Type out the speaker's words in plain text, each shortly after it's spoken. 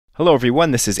Hello everyone,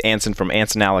 this is Anson from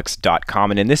AnsonAlex.com,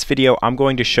 and in this video I'm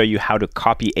going to show you how to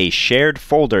copy a shared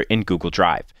folder in Google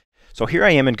Drive. So here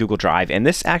I am in Google Drive, and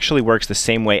this actually works the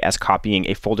same way as copying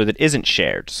a folder that isn't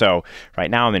shared. So right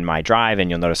now I'm in my Drive,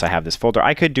 and you'll notice I have this folder.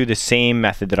 I could do the same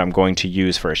method that I'm going to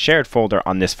use for a shared folder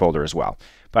on this folder as well.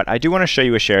 But I do want to show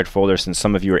you a shared folder since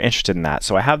some of you are interested in that.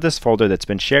 So I have this folder that's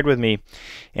been shared with me,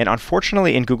 and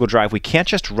unfortunately in Google Drive we can't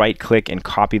just right-click and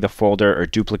copy the folder or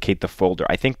duplicate the folder.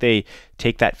 I think they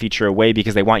take that feature away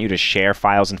because they want you to share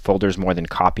files and folders more than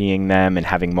copying them and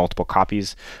having multiple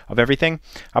copies of everything.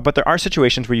 But there are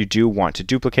situations where you do want to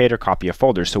duplicate or copy a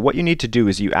folder. So what you need to do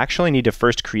is you actually need to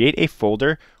first create a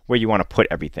folder where you want to put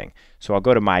everything. So I'll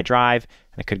go to My Drive,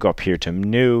 and I could go up here to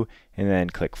New, and then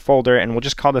click Folder, and we'll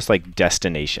just call this like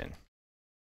Destination.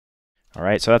 All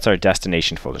right, so that's our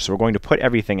destination folder. So we're going to put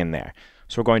everything in there.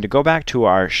 So we're going to go back to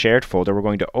our shared folder. We're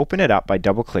going to open it up by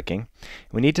double-clicking.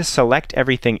 We need to select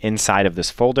everything inside of this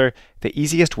folder. The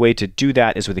easiest way to do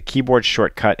that is with a keyboard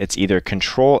shortcut. It's either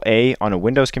Control-A on a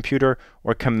Windows computer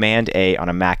or Command-A on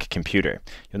a Mac computer.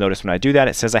 You'll notice when I do that,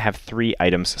 it says I have 3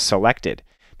 items selected.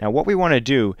 Now what we want to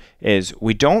do is what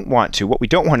we don't want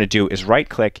to do is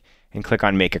right-click and click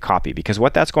on Make a Copy, because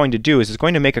what that's going to do is it's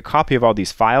going to make a copy of all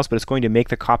these files, but it's going to make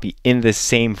the copy in the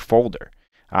same folder.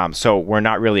 So we're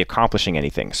not really accomplishing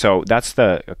anything. So that's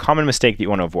a common mistake that you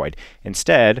want to avoid.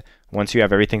 Instead, once you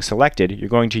have everything selected, you're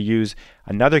going to use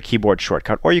another keyboard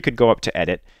shortcut, or you could go up to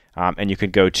Edit, and you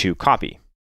could go to Copy,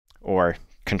 or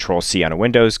Control-C on a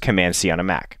Windows, Command-C on a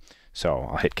Mac. So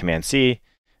I'll hit Command-C.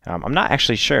 I'm not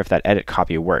actually sure if that Edit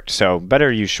copy worked, so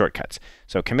better use shortcuts.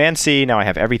 So Command-C, now I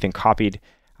have everything copied.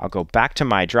 I'll go back to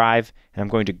my Drive, and I'm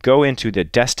going to go into the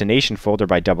destination folder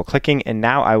by double-clicking, and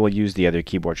now I will use the other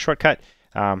keyboard shortcut.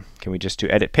 Can we just do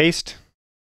Edit Paste?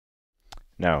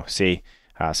 No, see?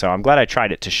 So I'm glad I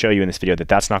tried it to show you in this video that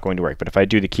that's not going to work. But if I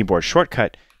do the keyboard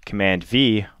shortcut,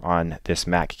 Command-V on this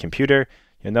Mac computer,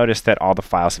 you'll notice that all the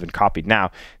files have been copied. Now,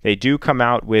 they do come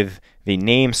out with the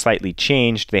name slightly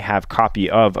changed. They have copy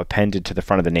of appended to the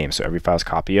front of the name. So every file is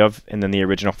copy of, and then the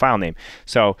original file name.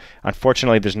 So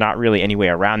unfortunately, there's not really any way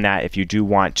around that. If you do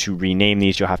want to rename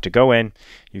these, you'll have to go in.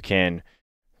 You can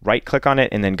right-click on it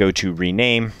and then go to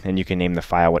Rename, and you can name the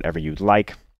file whatever you'd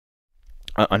like.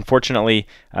 Unfortunately,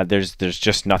 there's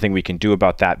just nothing we can do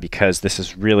about that because this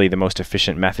is really the most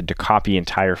efficient method to copy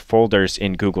entire folders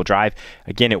in Google Drive.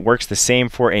 Again, it works the same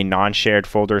for a non-shared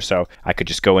folder, so I could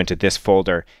just go into this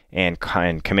folder and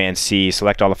Command-C,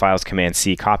 select all the files,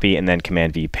 Command-C, copy, and then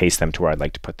Command-V, paste them to where I'd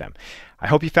like to put them. I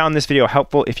hope you found this video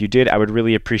helpful. If you did, I would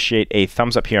really appreciate a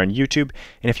thumbs up here on YouTube.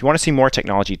 And if you want to see more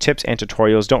technology tips and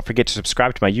tutorials, don't forget to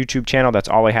subscribe to my YouTube channel. That's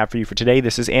all I have for you for today.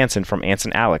 This is Anson from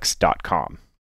AnsonAlex.com.